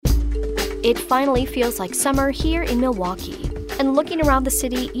It finally feels like summer here in Milwaukee. And looking around the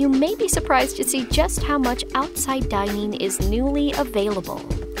city, you may be surprised to see just how much outside dining is newly available.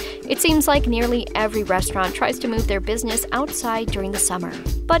 It seems like nearly every restaurant tries to move their business outside during the summer.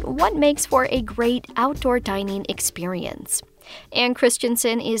 But what makes for a great outdoor dining experience? Ann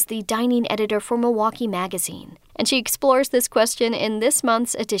Christensen is the dining editor for Milwaukee Magazine, and she explores this question in this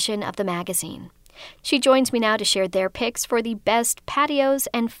month's edition of the magazine. She joins me now to share their picks for the best patios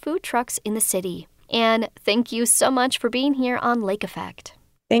and food trucks in the city. Ann, thank you so much for being here on Lake Effect.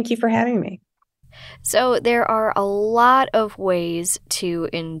 Thank you for having me. So there are a lot of ways to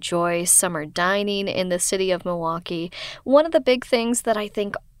enjoy summer dining in the city of Milwaukee. One of the big things that I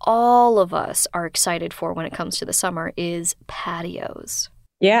think all of us are excited for when it comes to the summer is patios.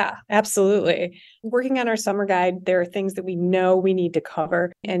 Yeah, absolutely. Working on our summer guide, there are things that we know we need to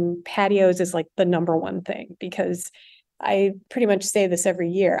cover, and patios is like the number one thing, because I pretty much say this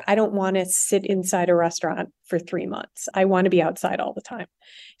every year. I don't want to sit inside a restaurant for 3 months. I want to be outside all the time.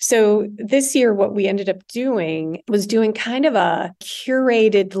 So this year, what we ended up doing was doing kind of a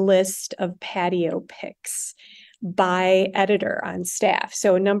curated list of patio picks by editor on staff.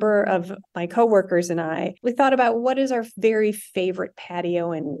 So a number of my coworkers and I, we thought about what is our very favorite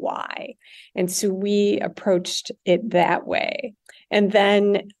patio and why. And so we approached it that way. And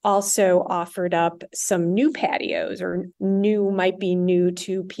then also offered up some new patios, or new might be new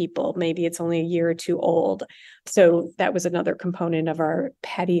to people. Maybe it's only a year or two old. So that was another component of our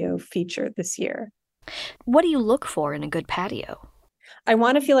patio feature this year. What do you look for in a good patio? I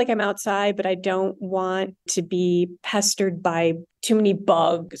want to feel like I'm outside, but I don't want to be pestered by too many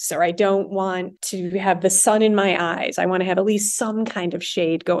bugs, or I don't want to have the sun in my eyes. I want to have at least some kind of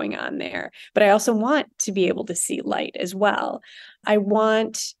shade going on there. But I also want to be able to see light as well. I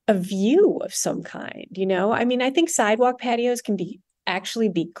want a view of some kind, I mean, I think sidewalk patios can actually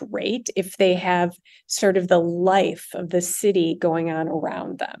be great if they have sort of the life of the city going on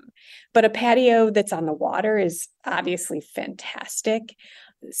around them. But a patio that's on the water is obviously fantastic.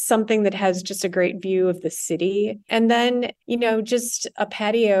 Something that has just a great view of the city. And then, just a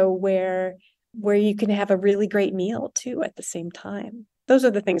patio where you can have a really great meal too at the same time. Those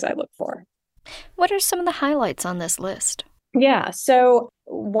are the things I look for. What are some of the highlights on this list? Yeah. So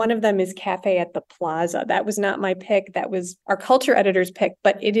one of them is Cafe at the Plaza. That was not my pick. That was our culture editor's pick,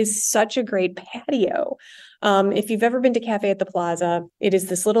 but it is such a great patio. If you've ever been to Cafe at the Plaza, it is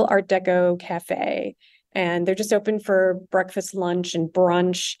this little Art Deco cafe, and they're just open for breakfast, lunch, and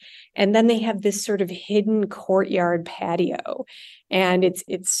brunch. And then they have this sort of hidden courtyard patio, and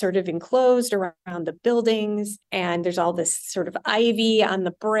it's sort of enclosed around the buildings. And there's all this sort of ivy on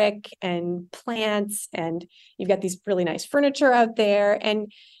the brick and plants, and you've got these really nice furniture out there.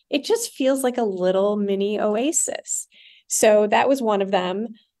 And it just feels like a little mini oasis. So that was one of them.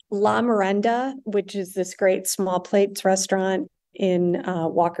 La Merenda, which is this great small plates restaurant in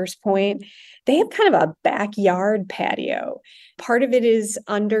Walker's Point, they have kind of a backyard patio. Part of it is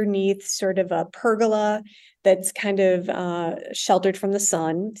underneath sort of a pergola that's kind of sheltered from the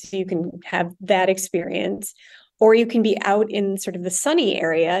sun, so you can have that experience. Or you can be out in sort of the sunny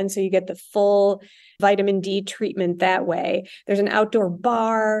area, and so you get the full vitamin D treatment that way. There's an outdoor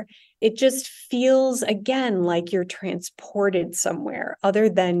bar. It just feels, again, like you're transported somewhere other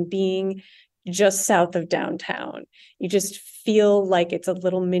than being just south of downtown. You just feel like it's a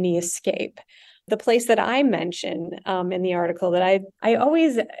little mini escape. The place that I mention in the article that I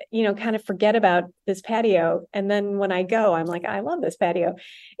always, kind of forget about this patio. And then when I go, I'm like, I love this patio.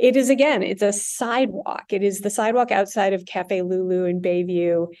 It is, again, it's a sidewalk. It is the sidewalk outside of Cafe Lulu in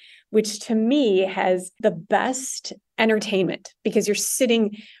Bayview, which to me has the best entertainment, because you're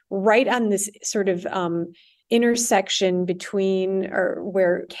sitting right on this sort of intersection between, or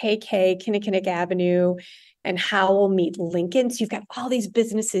where Kinnickinnick Avenue and Howell meet Lincoln. So you've got all these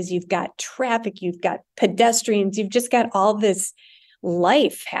businesses, you've got traffic, you've got pedestrians, you've just got all this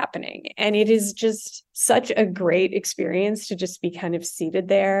life happening. And it is just such a great experience to just be kind of seated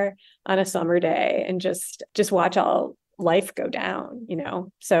there on a summer day and just watch all life go down,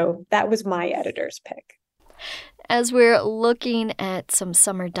 So that was my editor's pick. As we're looking at some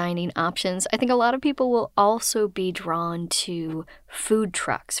summer dining options, I think a lot of people will also be drawn to food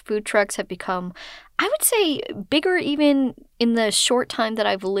trucks. Food trucks have become, I would say, bigger even in the short time that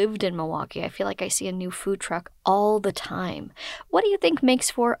I've lived in Milwaukee. I feel like I see a new food truck all the time. What do you think makes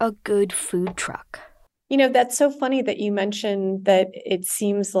for a good food truck? That's so funny that you mentioned that it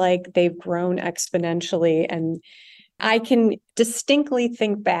seems like they've grown exponentially, and I can distinctly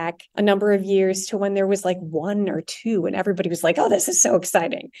think back a number of years to when there was like one or two and everybody was like, oh, this is so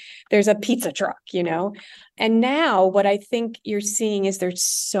exciting. There's a pizza truck, And now what I think you're seeing is there's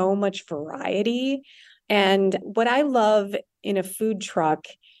so much variety. And what I love in a food truck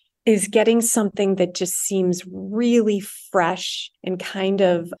is getting something that just seems really fresh and kind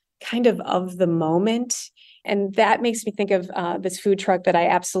of the moment. And that makes me think of this food truck that I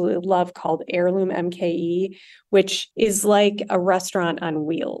absolutely love called Heirloom MKE, which is like a restaurant on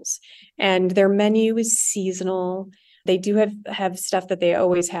wheels. And their menu is seasonal. They do have stuff that they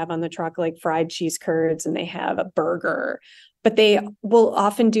always have on the truck, like fried cheese curds, and they have a burger. But they will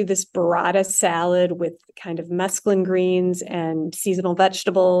often do this burrata salad with kind of mesclun greens and seasonal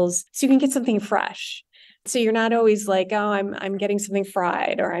vegetables. So you can get something fresh. So you're not always like, oh, I'm getting something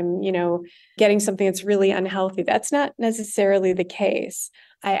fried, or I'm, getting something that's really unhealthy. That's not necessarily the case.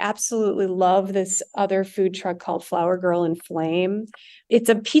 I absolutely love this other food truck called Flower Girl and Flame. It's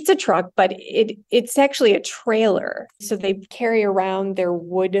a pizza truck, but it's actually a trailer. So they carry around their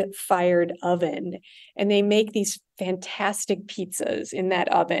wood-fired oven, and they make these fantastic pizzas in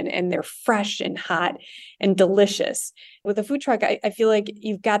that oven, and they're fresh and hot and delicious. With a food truck, I feel like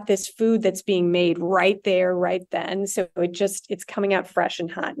you've got this food that's being made right there, right then. So it's coming out fresh and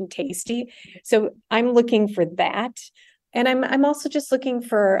hot and tasty. So I'm looking for that. And I'm also just looking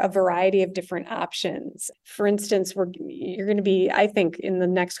for a variety of different options. For instance, you're going to be, I think, in the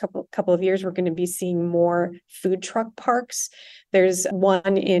next couple of years, we're going to be seeing more food truck parks. There's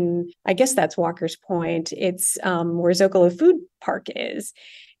one in, I guess that's Walker's Point. It's where Zocalo Food Park is.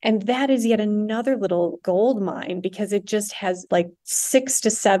 And that is yet another little gold mine, because it just has like 6 to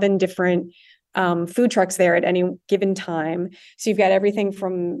 7 different food trucks there at any given time. So you've got everything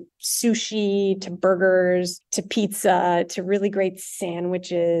from sushi to burgers to pizza to really great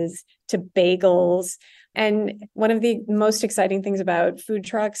sandwiches to bagels. And one of the most exciting things about food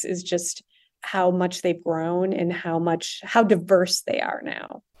trucks is just how much they've grown and how diverse they are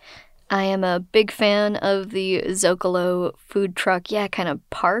now. I am a big fan of the Zocalo food truck, kind of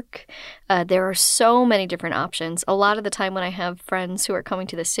park. There are so many different options. A lot of the time when I have friends who are coming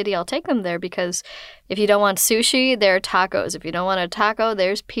to the city, I'll take them there because if you don't want sushi, there are tacos. If you don't want a taco,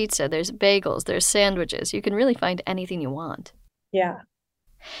 there's pizza, there's bagels, there's sandwiches. You can really find anything you want. Yeah.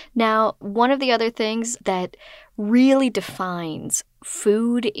 Now, one of the other things that really defines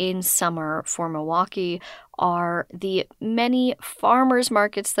food in summer for Milwaukee are the many farmers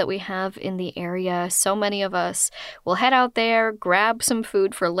markets that we have in the area. So many of us will head out there, grab some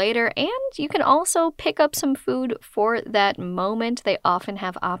food for later, and you can also pick up some food for that moment. They often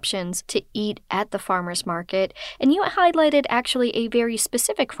have options to eat at the farmers market. And you highlighted actually a very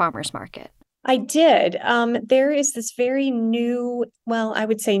specific farmers market. I did. There is this very new, I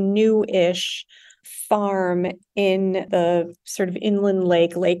would say new-ish farm in the sort of inland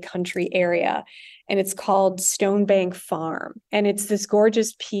lake country area, and it's called Stonebank Farm. And it's this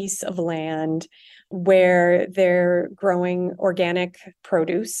gorgeous piece of land where they're growing organic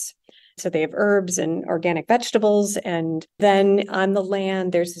produce. So they have herbs and organic vegetables. And then on the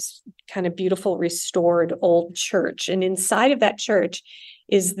land, there's this kind of beautiful restored old church. And inside of that church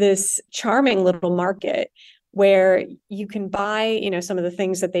is this charming little market where you can buy, some of the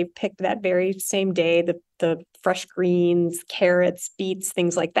things that they've picked that very same day, the fresh greens, carrots, beets,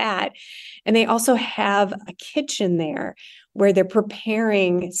 things like that. And they also have a kitchen there where they're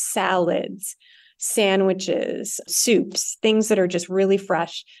preparing salads, sandwiches, soups, things that are just really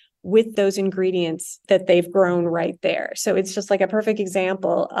fresh with those ingredients that they've grown right there. So it's just like a perfect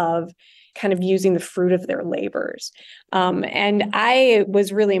example of kind of using the fruit of their labors. And I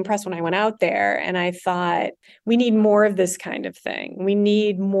was really impressed when I went out there, and I thought, we need more of this kind of thing. We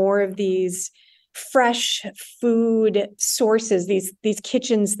need more of these fresh food sources, these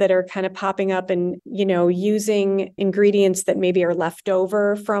kitchens that are kind of popping up and, using ingredients that maybe are left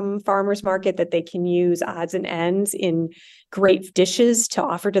over from farmers market that they can use odds and ends in great dishes to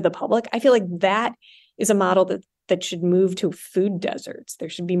offer to the public. I feel like that is a model that should move to food deserts. There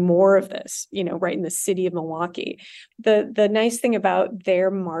should be more of this, right in the city of Milwaukee. The nice thing about their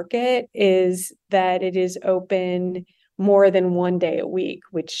market is that it is open more than one day a week,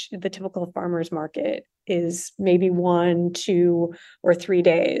 which the typical farmer's market is maybe 1, 2, or 3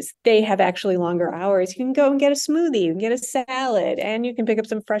 days. They have actually longer hours. You can go and get a smoothie, you can get a salad, and you can pick up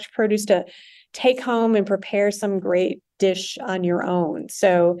some fresh produce to take home and prepare some great dish on your own.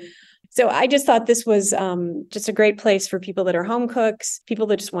 So I just thought this was just a great place for people that are home cooks, people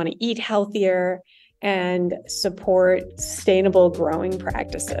that just want to eat healthier and support sustainable growing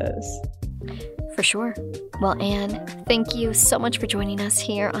practices. For sure. Well, Anne, thank you so much for joining us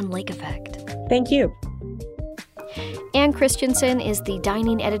here on Lake Effect. Thank you. Christensen is the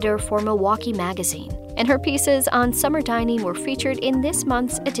dining editor for Milwaukee Magazine, and her pieces on summer dining were featured in this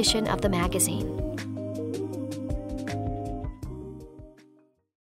month's edition of the magazine.